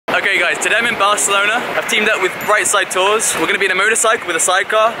Okay guys, today I'm in Barcelona. I've teamed up with BrightSide Tours. We're going to be in a motorcycle with a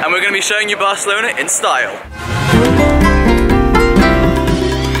sidecar and we're going to be showing you Barcelona in style.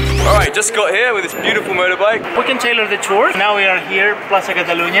 Alright, just got here with this beautiful motorbike. We can tailor the tour. Now we are here, Plaza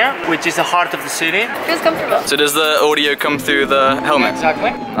Catalunya, which is the heart of the city. Feels comfortable. So does the audio come through the helmet?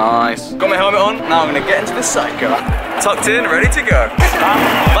 Exactly. Nice. Got my helmet on, now I'm going to get into the sidecar. Tucked in, ready to go.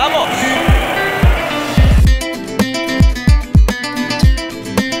 Vamos!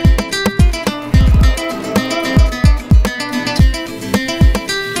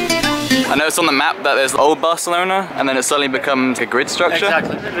 I noticed on the map that there's old Barcelona and then it suddenly becomes a grid structure.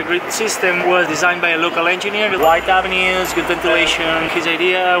 Exactly. The grid system was designed by a local engineer. Wide avenues, good ventilation. His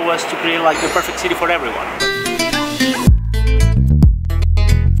idea was to create like the perfect city for everyone.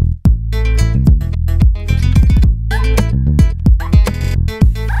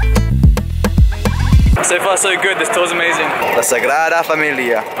 So far so good, this tour's amazing. La Sagrada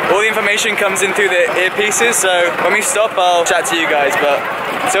Familia. All the information comes in through the earpieces, so when we stop I'll chat to you guys, but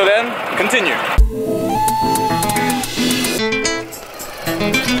until then, continue.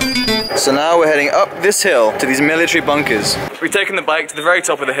 So now we're heading up this hill to these military bunkers. We've taken the bike to the very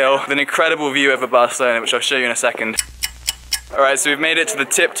top of the hill with an incredible view over Barcelona, which I'll show you in a second. Alright, so we've made it to the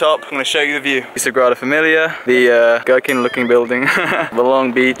tip top. I'm going to show you the view. The Sagrada Familia, the gherkin looking building, the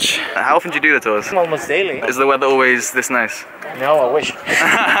long beach. How often do you do the tours? Almost daily. Is the weather always this nice? No, I wish.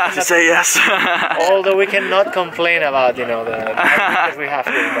 To say yes. Although we cannot complain about, you know, the that we have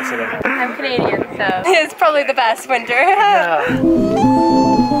here in Barcelona. I'm Canadian, so it's probably the best winter. Yeah.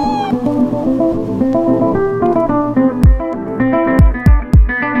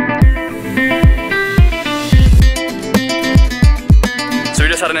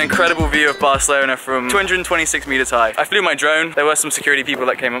 Had an incredible view of Barcelona from 226 meters high. I flew my drone. There were some security people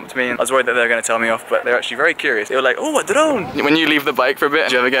that came up to me and I was worried that they were going to tell me off, but they're actually very curious. They were like, oh, a drone. When you leave the bike for a bit,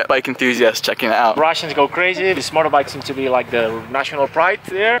 do you ever get bike enthusiasts checking it out? Russians go crazy. This motorbike seems to be like the national pride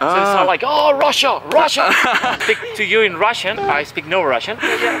there. So it's not like, oh, Russia, Russia. I speak to you in Russian. I speak no Russian.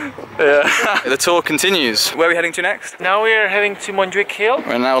 Yeah. The tour continues. Where are we heading to next? Now we are heading to Montjuic Hill.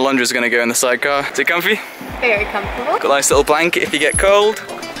 And now Alondra's going to go in the sidecar. Is it comfy? Very comfortable. Got a nice little blanket if you get cold.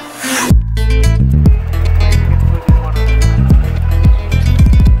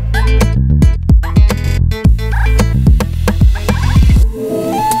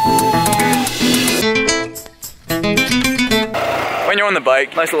 When you're on the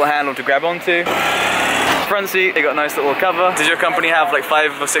bike, nice little handle to grab onto. Front seat, they got a nice little cover. Does your company have like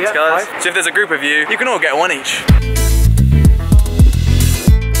 5 or 6 cars? 5. So if there's a group of you, you can all get one each.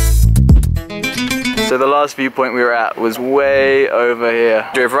 So the last viewpoint we were at was way over here.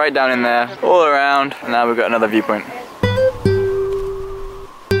 Drove right down in there, all around, and now we've got another viewpoint.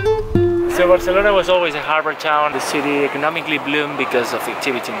 So Barcelona was always a harbor town. The city economically bloomed because of the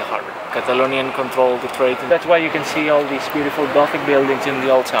activity in the harbor. Catalonian controlled the trade. That's why you can see all these beautiful Gothic buildings in the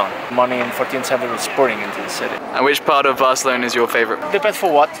old town. Money in 14th century was pouring into the city. And which part of Barcelona is your favorite? Depends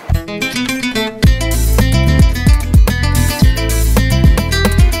for what.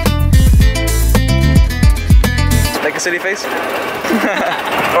 Like a city face?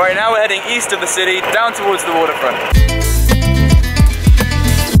 Alright, now we're heading east of the city, down towards the waterfront.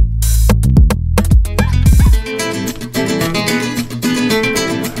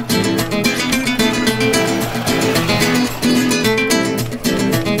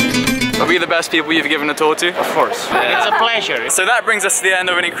 Are we the best people you've given a tour to? Of course. Yeah. It's a pleasure. So that brings us to the end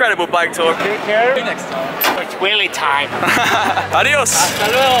of an incredible bike tour. Take care. See you next time. It's wheelie time. Adios.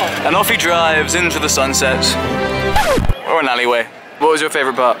 Hasta luego. And off he drives into the sunset. Or an alleyway. What was your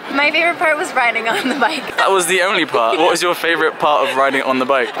favorite part? My favorite part was riding on the bike. That was the only part. What was your favorite part of riding on the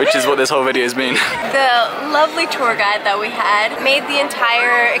bike? Which is what this whole video has been. The lovely tour guide that we had made the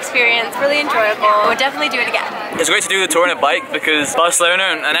entire experience really enjoyable. We'll definitely do it again. It's great to do the tour on a bike because Barcelona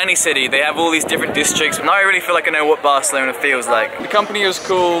and any city, they have all these different districts. Now I really feel like I know what Barcelona feels like. The company is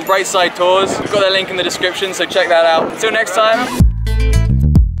called BrightSide Tours. We've got their link in the description, so check that out. Until next time.